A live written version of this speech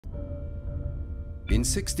In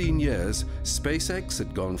 16 years, SpaceX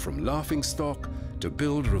had gone from laughingstock to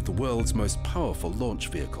builder of the world's most powerful launch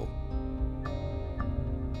vehicle.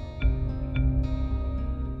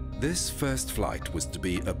 This first flight was to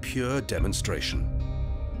be a pure demonstration.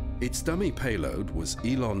 Its dummy payload was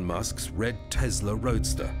Elon Musk's red Tesla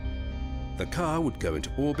Roadster. The car would go into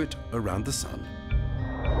orbit around the sun.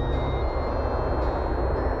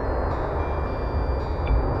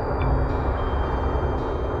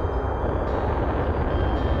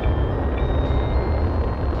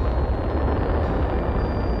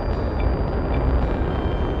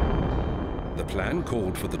 The plan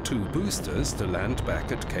called for the two boosters to land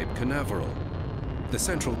back at Cape Canaveral. The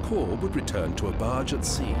central core would return to a barge at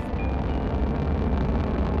sea.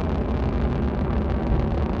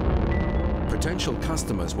 Potential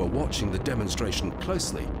customers were watching the demonstration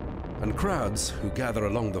closely, and crowds who gather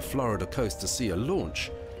along the Florida coast to see a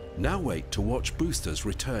launch now wait to watch boosters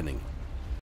returning.